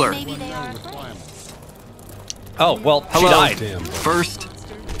 Ruler. Oh, well, she Hello. died. First,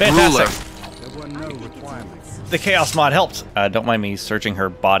 Fantastic. ruler. The Chaos mod helped. Don't mind me searching her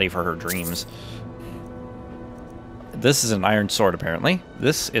body for her dreams. This is an iron sword, apparently.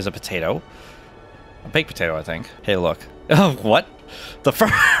 This is a potato. A baked potato, I think. Hey, look. Oh, what? The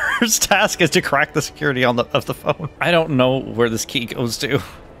first task is to crack the security of the phone. I don't know where this key goes to.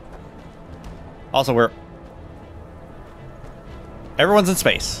 Also, where... Everyone's in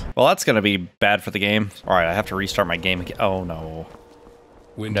space. Well, that's going to be bad for the game. All right, I have to restart my game again. Oh, no.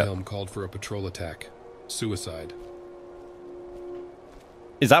 Windhelm called for a patrol attack. Suicide.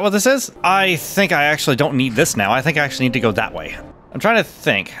 Is that what this is? I think I actually don't need this now. I think I actually need to go that way. I'm trying to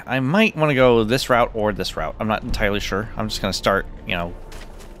think. I might want to go this route or this route. I'm not entirely sure. I'm just going to start, you know,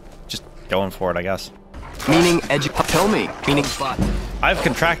 just going for it, I guess. Meaning tell me. Meaning but. I've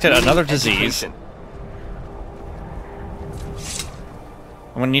contracted another disease. I'm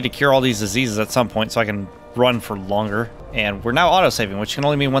going to need to cure all these diseases at some point so I can run for longer. And we're now auto-saving, which can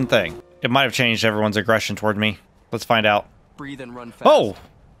only mean one thing. It might have changed everyone's aggression toward me. Let's find out. Breathe and run fast. Oh!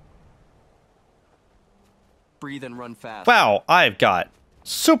 Breathe and run fast. Wow, I've got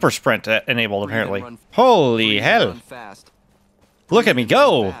super sprint enabled, apparently. Holy hell. Look at me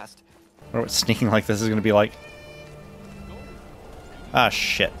go! I wonder what sneaking like this is going to be like. Ah,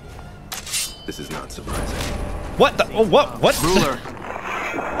 shit. This is not surprising. What the? Oh, what? Ruler.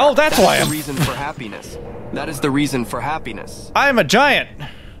 Oh, that's why I'm... the reason for happiness. That is the reason for happiness. I am a giant!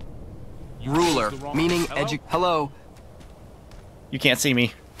 Ruler. Meaning Hello? You can't see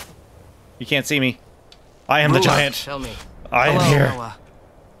me. You can't see me. I am the giant. Tell me. I am Hello, here. Noah.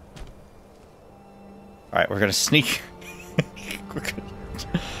 Alright, we're gonna sneak.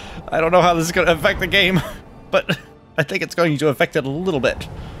 I don't know how this is gonna affect the game, but I think it's going to affect it a little bit.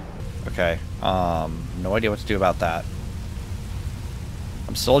 Okay, no idea what to do about that.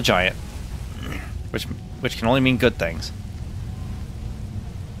 I'm still a giant, which can only mean good things.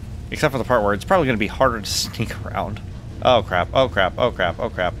 Except for the part where it's probably gonna be harder to sneak around. Oh crap, oh crap, oh crap, oh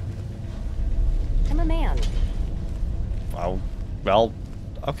crap. I'm a man. Well,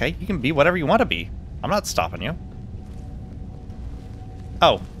 okay, you can be whatever you want to be. I'm not stopping you.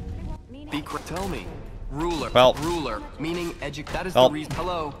 Oh. Tell me. Ruler. Well. Ruler. Meaning that is the reason.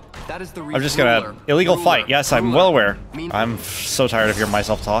 Hello. That is the reason. I'm just gonna... Illegal fight. Yes, I'm well aware. I'm so tired of hearing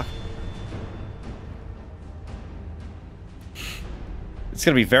myself talk. It's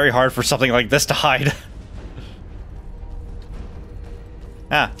gonna be very hard for something like this to hide.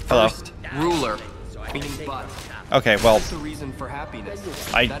 Ah, hello. First, ruler. Meaning but. Okay, well, the reason for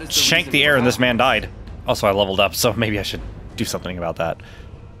happiness. I shanked the air and this man died. Also, I leveled up, so maybe I should do something about that.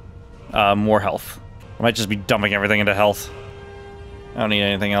 More health. I might just be dumping everything into health. I don't need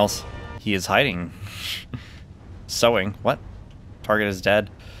anything else. He is hiding. Sewing. What? Target is dead.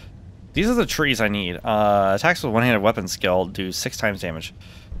 These are the trees I need. Attacks with one-handed weapon skill do 6 times damage.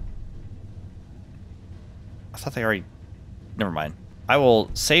 I thought they already... Never mind. I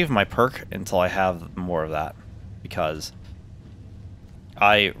will save my perk until I have more of that, because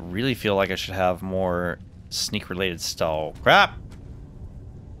I really feel like I should have more sneak-related stuff. Crap!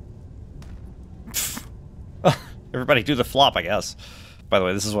 Everybody do the flop, I guess. By the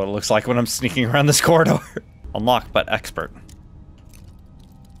way, this is what it looks like when I'm sneaking around this corridor. Unlock, but expert.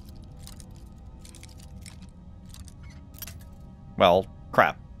 Well,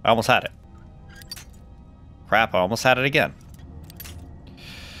 crap. I almost had it. Crap, I almost had it again.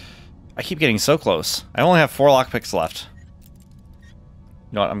 I keep getting so close. I only have 4 lockpicks left.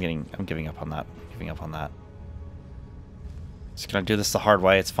 You know what? I'm giving up on that. Giving up on that. Just gonna do this the hard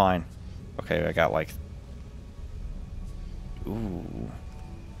way. It's fine. Okay, I got like... Ooh.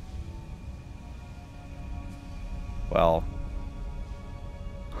 Well.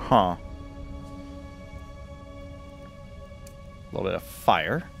 Huh. A little bit of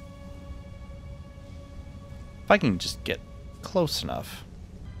fire. If I can just get close enough.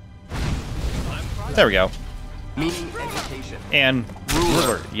 There we go. Meaning education. And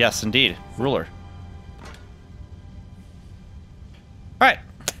ruler. Yes, indeed. Ruler. Alright.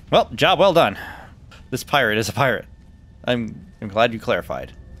 Well, job well done. This pirate is a pirate. I'm glad you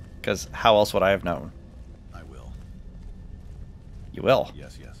clarified. Because how else would I have known? I will. You will?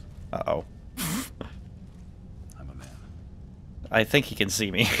 Yes, yes. Uh-oh. I'm a man. I think he can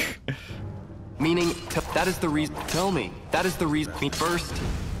see me. Meaning, that is the reason. Tell me. That is the reason. First,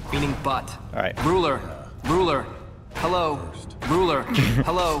 Meaning butt. All right. Ruler. Ruler. Hello. Ruler.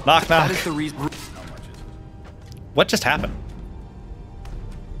 Hello. Knock, knock. That is the reason. What just happened?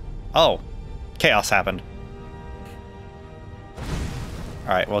 Oh. Chaos happened.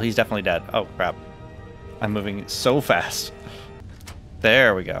 Alright, well, he's definitely dead. Oh, crap. I'm moving so fast.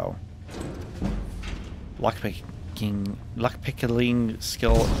 There we go. Lockpicking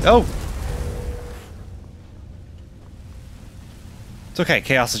skill. Oh! It's okay.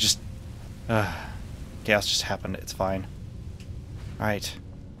 Chaos is just... chaos just happened. It's fine. Alright.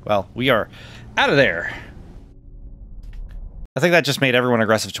 Well, we are out of there. I think that just made everyone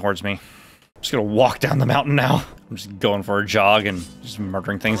aggressive towards me. I'm just gonna walk down the mountain now. I'm just going for a jog and just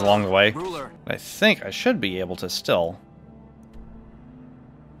murdering things along the way. I think I should be able to still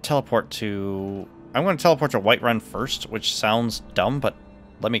teleport to... I'm going to teleport to Whiterun first, which sounds dumb, but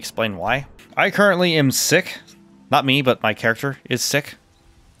let me explain why. I currently am sick. Not me, but my character is sick.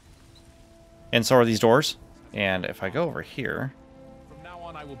 And so are these doors. And if I go over here... From now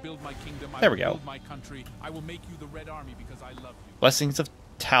on, I will build my kingdom. There we go. Build my country. I will make you the Red Army because I love you. Blessings of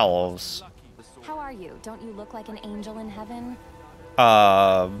Talos. How are you? Don't you look like an angel in heaven?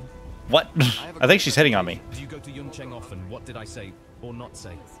 What? I think she's hitting on me. Do you go to Yuncheng often? What did I say or not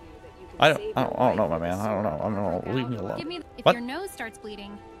say? I don't know, my man. I don't know. I don't know. Leave me alone. If What? your nose starts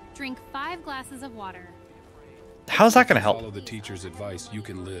bleeding, drink 5 glasses of water. How's that going to help? Follow the teacher's advice, you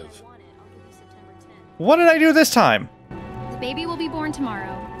can live. What did I do this time? The baby will be born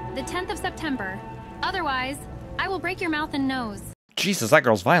tomorrow, the 10th of September. Otherwise, I will break your mouth and nose. Jesus, that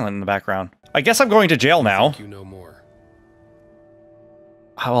girl's violent in the background. I guess I'm going to jail now. You know more.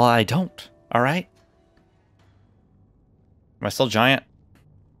 Well, I don't. All right. Am I still giant?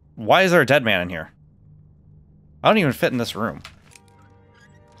 Why is there a dead man in here? I don't even fit in this room.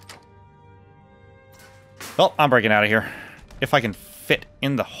 Well, I'm breaking out of here. If I can fit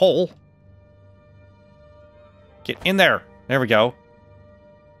in the hole. Get in there. There we go.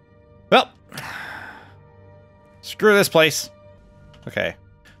 Well. Screw this place. Okay.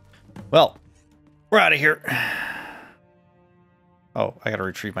 Well, we're out of here. Oh, I gotta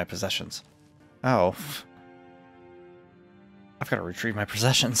retrieve my possessions. Oh. I've gotta retrieve my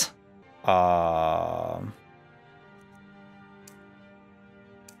possessions.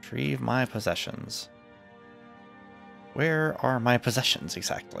 Retrieve my possessions. Where are my possessions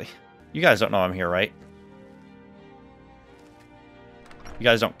exactly? You guys don't know I'm here, right? You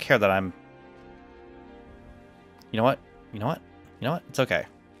guys don't care that I'm... You know what? You know what? You know what? It's okay.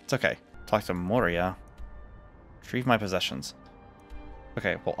 It's okay. Talk to Moria. Retrieve my possessions.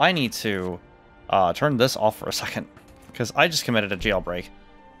 Okay, well, I need to turn this off for a second. Because I just committed a jailbreak.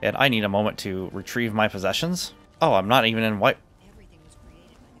 And I need a moment to retrieve my possessions. Oh, I'm not even in white.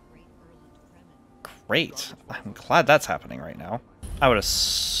 Great. I'm glad that's happening right now. I would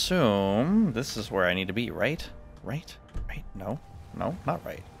assume this is where I need to be, right? Right? Right? No. No, not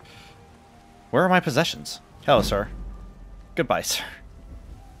right. Where are my possessions? Hello, sir. Goodbye, sir.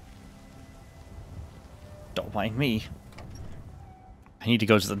 Don't mind me. I need to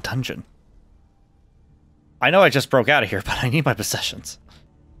go to the dungeon. I know I just broke out of here, but I need my possessions.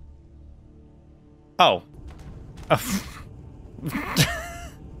 Oh.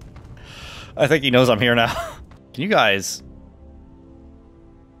 I think he knows I'm here now. Can you guys...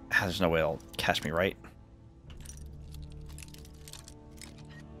 There's no way they'll catch me, right?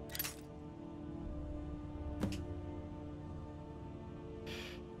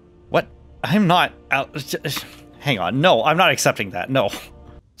 What? I'm not out... Hang on. No, I'm not accepting that. No.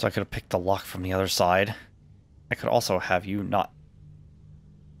 So I could have picked the lock from the other side. I could also have you not...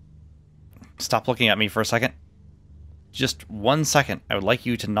 Stop looking at me for a second. Just 1 second. I would like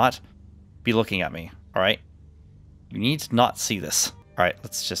you to not be looking at me. Alright? You need to not see this. Alright,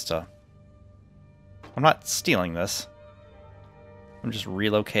 let's just, I'm not stealing this. I'm just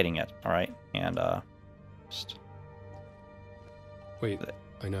relocating it. Alright? And, just... Wait,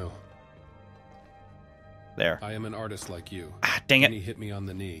 I know. There. I am an artist like you. Ah, dang it. And he hit me on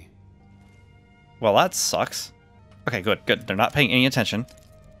the knee. Well, that sucks. Okay, good, good. They're not paying any attention.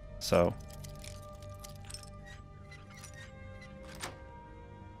 So...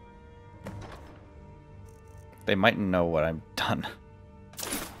 They might know what I've done.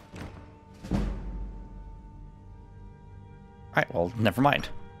 Alright, well, never mind.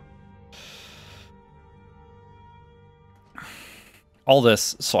 All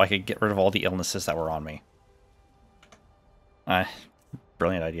this so I could get rid of all the illnesses that were on me.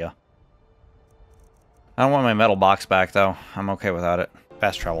 Brilliant idea. I don't want my metal box back, though. I'm okay without it.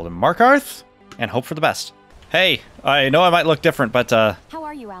 Fast travel to Markarth and hope for the best. Hey, I know I might look different, but, How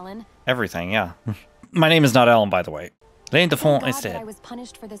are you, Alan? everything, yeah. My name is not Alan, by the way. Lane de Font Thank is God that dead. I was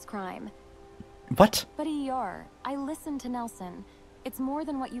punished for this crime. What? But ER, I listened to Nelson. It's more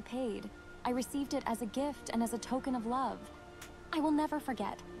than what you paid. I received it as a gift and as a token of love. I will never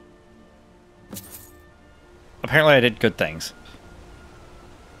forget. Apparently I did good things.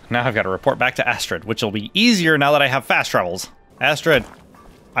 Now I've got to report back to Astrid, which will be easier now that I have fast travels. Astrid,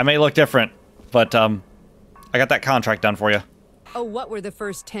 I may look different, but I got that contract done for you. Oh, what were the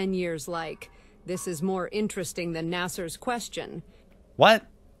first 10 years like? This is more interesting than Nasser's question. What?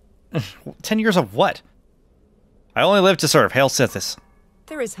 10 years of what? I only live to serve. Hail Sithis.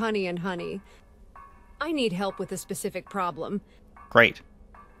 There is honey and honey. I need help with a specific problem. Great.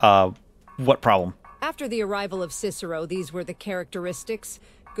 What problem? After the arrival of Cicero, these were the characteristics.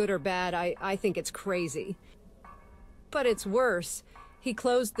 Good or bad, I think it's crazy. But it's worse. He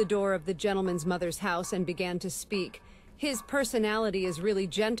closed the door of the gentleman's mother's house and began to speak. His personality is really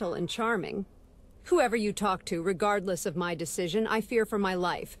gentle and charming. Whoever you talk to, regardless of my decision, I fear for my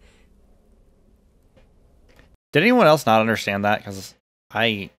life. Did anyone else not understand that? Because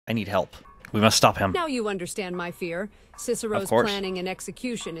I need help. We must stop him. Now you understand my fear. Cicero's planning and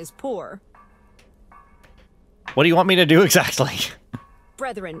execution is poor. What do you want me to do exactly?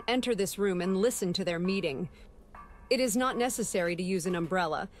 Brethren, enter this room and listen to their meeting. It is not necessary to use an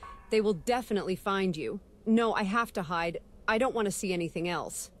umbrella. They will definitely find you. No, I have to hide. I don't want to see anything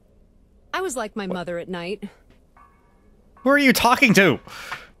else. I was like my mother at night. Who are you talking to?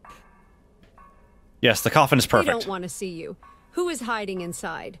 Yes, the coffin is perfect. They don't want to see you. Who is hiding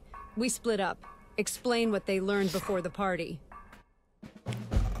inside? We split up. Explain what they learned before the party.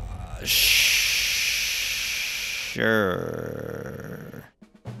 Sure.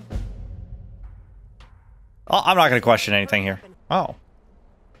 Oh, I'm not going to question anything here. Oh.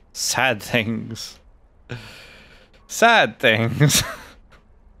 Sad things. Sad things.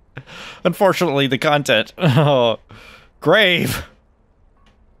 Unfortunately, the content. Oh. Grave.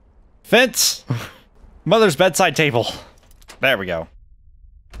 Fence. Mother's bedside table. There we go.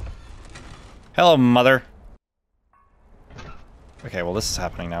 Hello, Mother. Okay, well, this is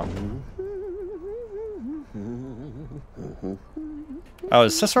happening now. Oh,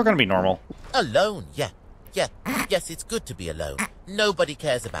 is Cicero gonna be normal? Alone, yeah. Yes, it's good to be alone. Nobody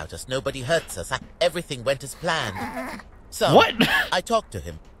cares about us. Nobody hurts us. Everything went as planned. So, what? I talked to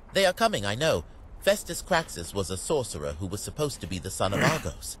him. They are coming, I know. Festus Craxus was a sorcerer who was supposed to be the son of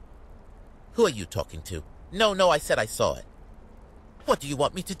Argos. Who are you talking to? No, I said I saw it. What do you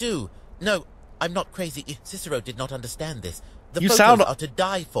want me to do? No, I'm not crazy. Cicero did not understand this. The photos are to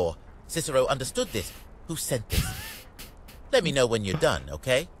die for. Cicero understood this. Who sent this? Let me know when you're done,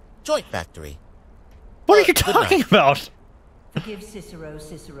 okay? Joint factory. What are you talking about? Forgive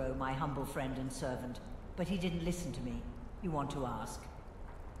Cicero, my humble friend and servant, but he didn't listen to me. You want to ask?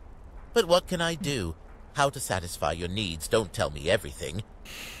 But what can I do? How to satisfy your needs? Don't tell me everything.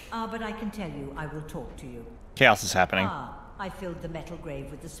 But I can tell you, I will talk to you. Chaos is happening. I filled the metal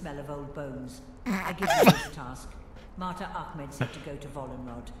grave with the smell of old bones. I give you this task. Martyr Ahmed said to go to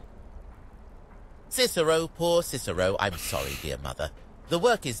Volenrod. Cicero, poor Cicero, I'm sorry, dear mother. The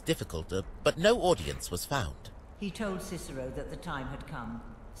work is difficult, but no audience was found. He told Cicero that the time had come.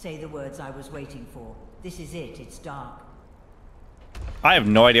 Say the words I was waiting for. This is it, it's dark. I have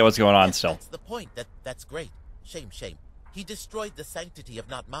no idea what's going on still. That's the point. That's great. Shame. He destroyed the sanctity of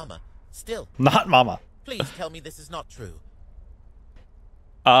Not Mama. Still. Not Mama. Please tell me this is not true.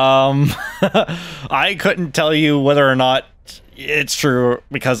 I couldn't tell you whether or not it's true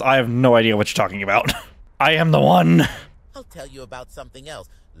because I have no idea what you're talking about. I am the one. I'll tell you about something else.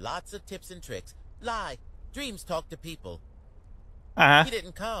 Lots of tips and tricks. Lie. Dreams talk to people. He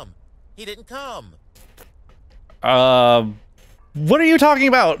didn't come. What are you talking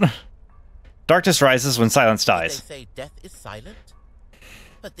about? Darkness rises when silence dies. They say death is silent.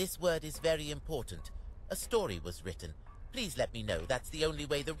 But this word is very important. A story was written. Please let me know. That's the only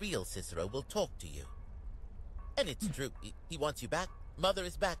way the real Cicero will talk to you. And it's true. He wants you back. Mother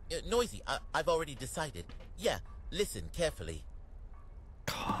is back. Noisy. I've already decided. Yeah, listen carefully.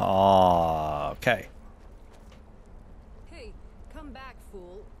 Okay. Hey, come back,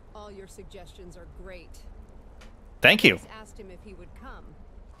 fool. All your suggestions are great. Thank you. I just asked him if he would come.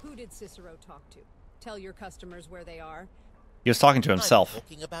 Who did Cicero talk to? Tell your customers where they are. He was talking to himself. I'm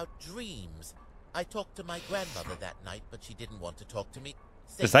talking about dreams. I talked to my grandmother that night, but she didn't want to talk to me.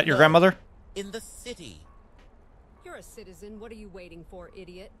 Is that your grandmother? In the city. You're a citizen. What are you waiting for,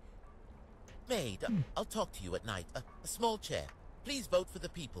 idiot? Maid, I'll talk to you at night. A small chair. Please vote for the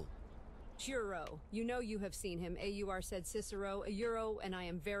people. Euro. You know you have seen him. AUR said Cicero, a Euro, and I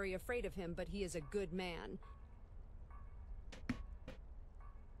am very afraid of him, but he is a good man.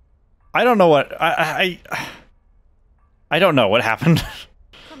 I don't know what... I don't know what happened.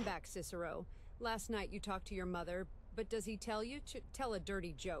 Come back, Cicero. Last night you talked to your mother, but does he tell you to tell a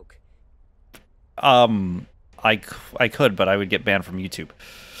dirty joke? I could, but I would get banned from YouTube.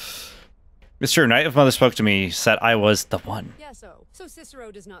 It's true. Night of Mother spoke to me, said I was the one. Yeah, so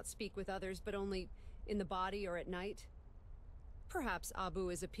Cicero does not speak with others, but only in the body or at night? Perhaps Abu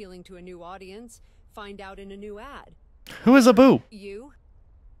is appealing to a new audience. Find out in a new ad. Who is Abu? You?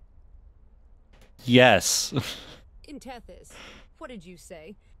 Yes. In Tethys. What did you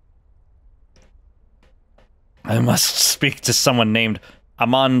say? I must speak to someone named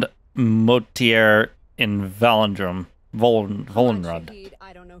Amand Motier in Valandrum. Volenrod. Shahid,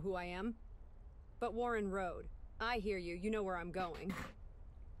 I don't know who I am. But Warren Road. I hear you. You know where I'm going.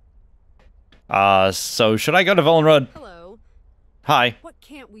 So should I go to Volenrod? Hello. Hi. What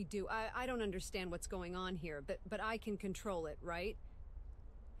can't we do? I don't understand what's going on here, but I can control it, right?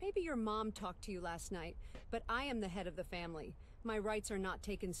 Maybe your mom talked to you last night, but I am the head of the family. My rights are not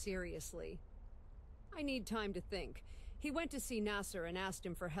taken seriously. I need time to think. He went to see Nasser and asked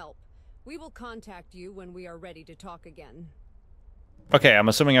him for help. We will contact you when we are ready to talk again. Okay, I'm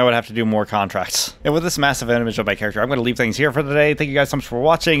assuming I would have to do more contracts. And with this massive image of my character, I'm going to leave things here for today. Thank you guys so much for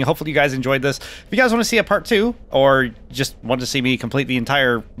watching. Hopefully you guys enjoyed this. If you guys want to see a part 2, or just want to see me complete the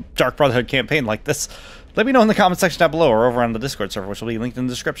entire Dark Brotherhood campaign like this, let me know in the comment section down below or over on the Discord server, which will be linked in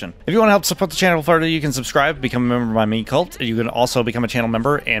the description. If you want to help support the channel further, you can subscribe, become a member of my mini cult. You can also become a channel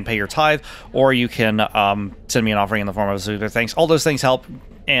member and pay your tithe, or you can send me an offering in the form of a thanks. All those things help,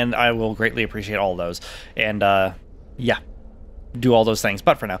 and I will greatly appreciate all of those. And yeah, do all those things.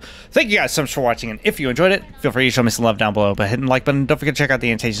 But for now, thank you guys so much for watching, and if you enjoyed it, feel free to show me some love down below by hitting the like button. Don't forget to check out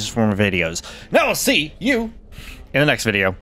the annotations for more videos. Now I'll see you in the next video.